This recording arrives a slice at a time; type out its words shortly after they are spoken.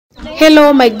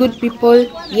Hello my good people,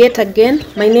 yet again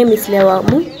my name is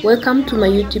Lewamu. Welcome to my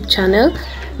YouTube channel.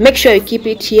 Make sure you keep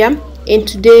it here. And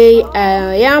today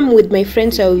I am with my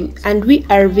friends and we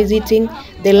are visiting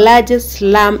the largest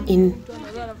slum in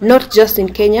not just in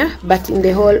Kenya but in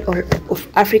the whole of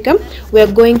Africa. We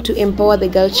are going to empower the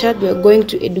girl child. We are going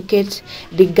to educate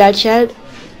the girl child.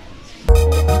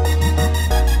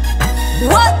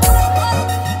 What?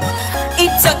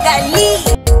 It's a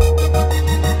Gali.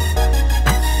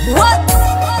 What?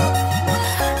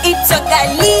 It's a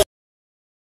Gali.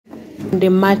 The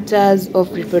matters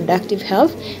of reproductive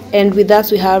health, and with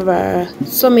us we have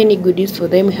so many goodies for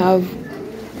them. We have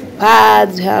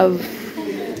pads, we have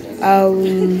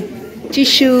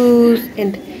tissues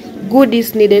and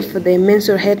goodies needed for their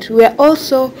menstrual health. We are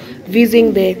also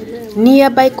visiting the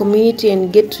nearby community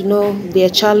and get to know their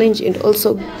challenge and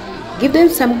also give them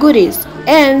some goodies.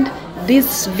 And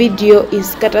this video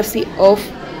is courtesy of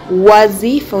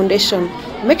Wazi Foundation.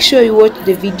 Make sure you watch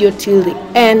the video till the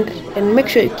end and make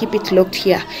sure you keep it locked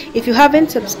here. If you haven't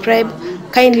subscribed,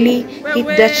 kindly hit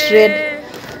that red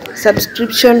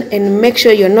subscription and make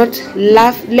sure you're not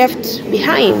left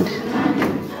behind.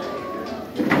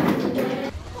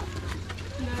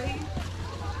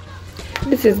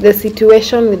 This is the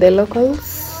situation with the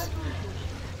locals,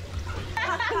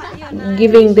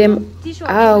 giving them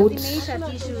out.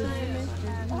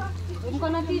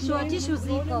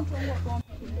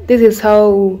 This is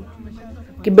how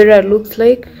KIBERA looks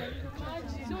like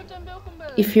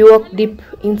if you walk deep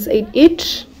inside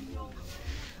it.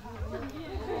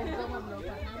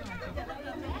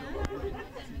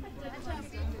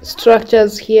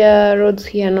 Structures here, roads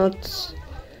here, not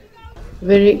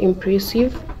very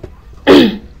impressive,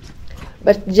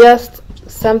 but just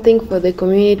something for the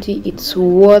community. It's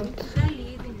worth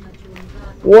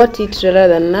it rather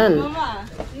than none.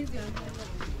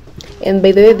 And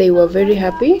by the way, they were very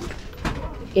happy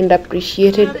and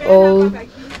appreciated all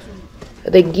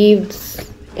the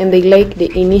gifts, and they liked the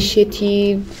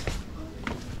initiative.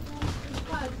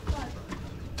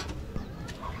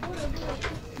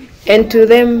 And to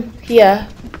them here,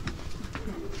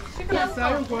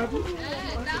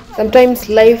 sometimes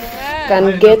life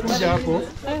can get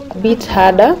a bit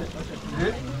harder,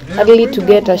 hardly to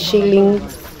get a shilling,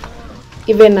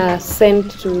 even a cent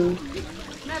to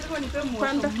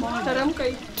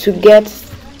get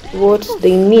what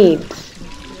they need.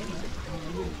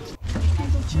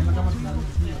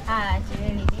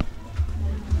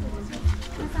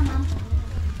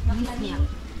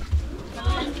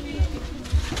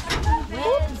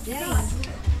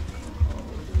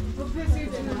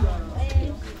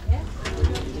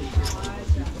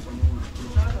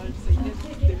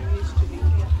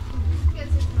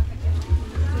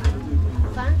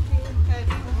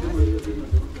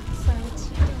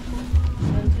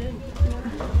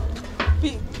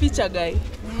 Picture guy.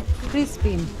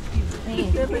 Crispin.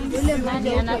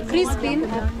 Crispin.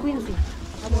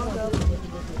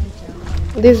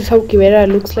 This is how KIBERA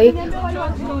looks like.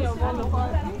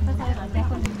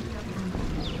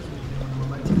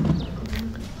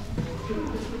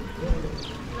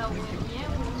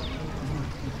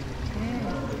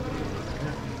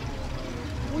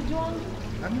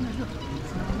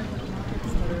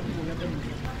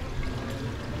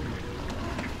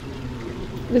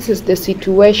 This is the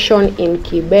situation in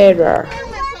KIBERA.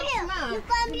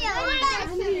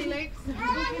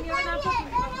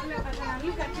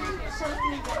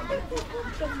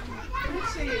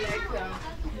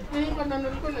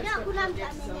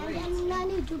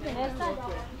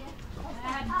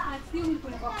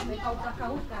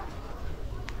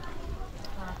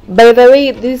 By the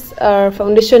way, this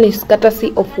foundation is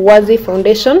courtesy of Wazi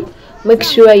Foundation. Make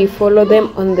sure you follow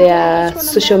them on their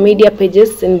social media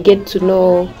pages and get to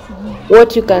know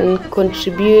what you can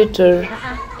contribute or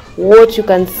what you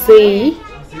can say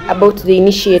about the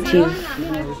initiative.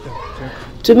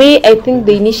 To me, I think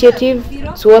the initiative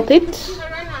is worth it.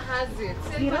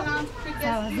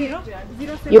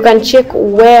 You can check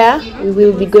where we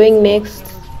will be going next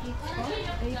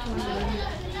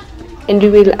and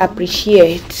you will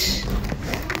appreciate.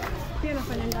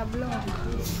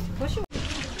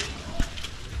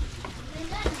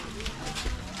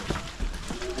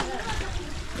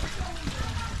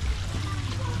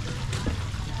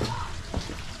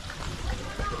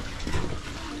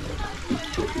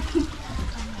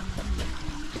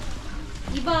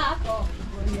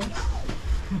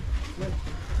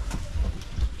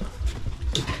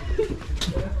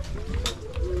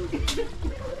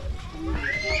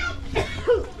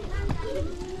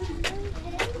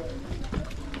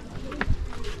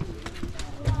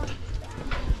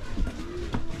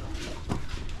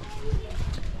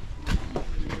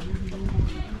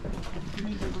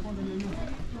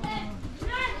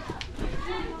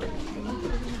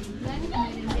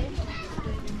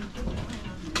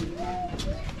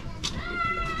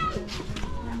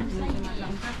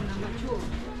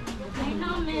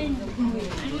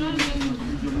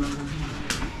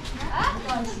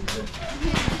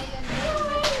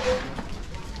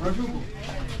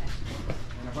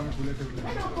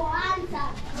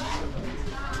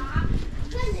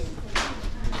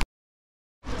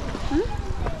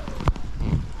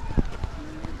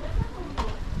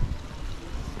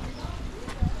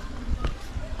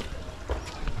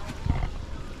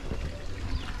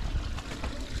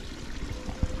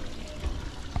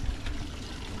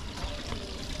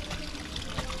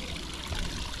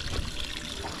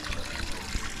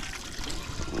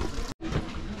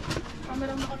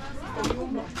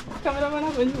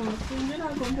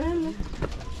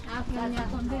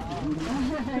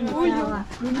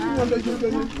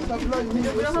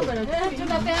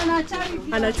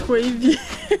 Anachukua hivi.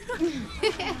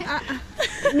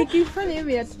 Nikifanya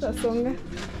hivi hatutasonga.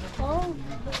 Oh.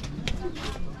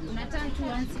 Una turn to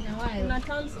once in a while. Una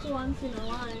turn to once in a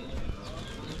while.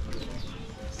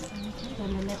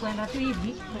 Tunakwenda tu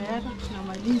hivi.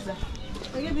 Tunamaliza.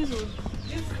 Look at this one.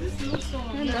 This looks so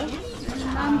nice.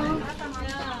 Mambo.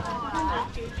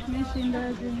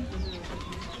 Meshindaje.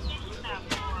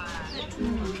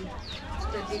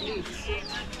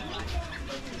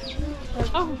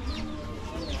 Oh.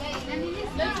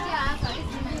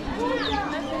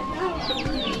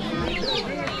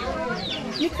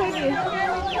 Nikoje?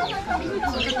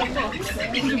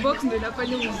 Hii box ndio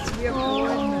inafanya usikie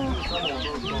kuona.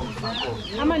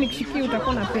 Ama nikishikia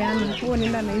utakuwa unapeana. Huo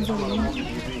nenda na hizo nyingi.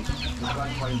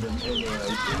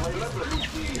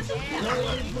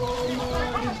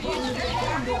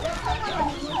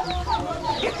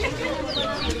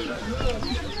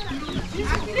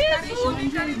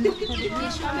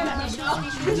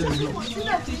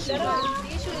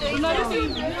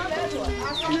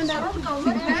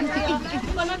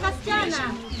 Kuna kasichana.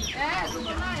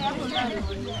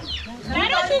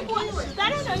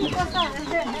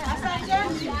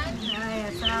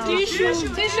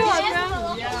 Tishu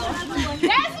hapa.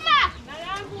 Esma!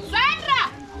 Sandra!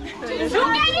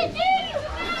 Shukeni chini!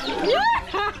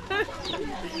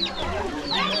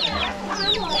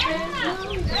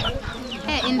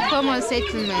 Informal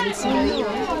settlements ndio hiyo.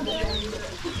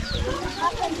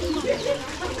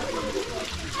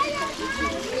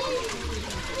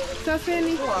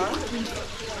 Safeni.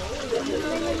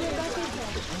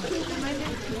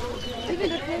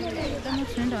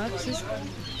 Tunaenda wapi sasa?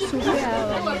 Sofia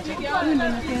hawa. Huyu ndio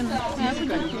anapeana.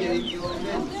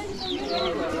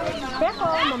 Peko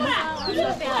mama.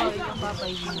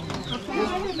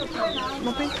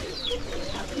 Mape.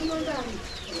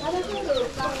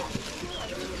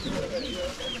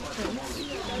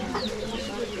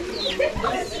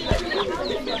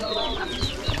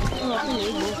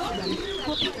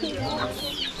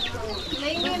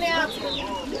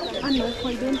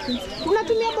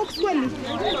 Unatumia box kweli?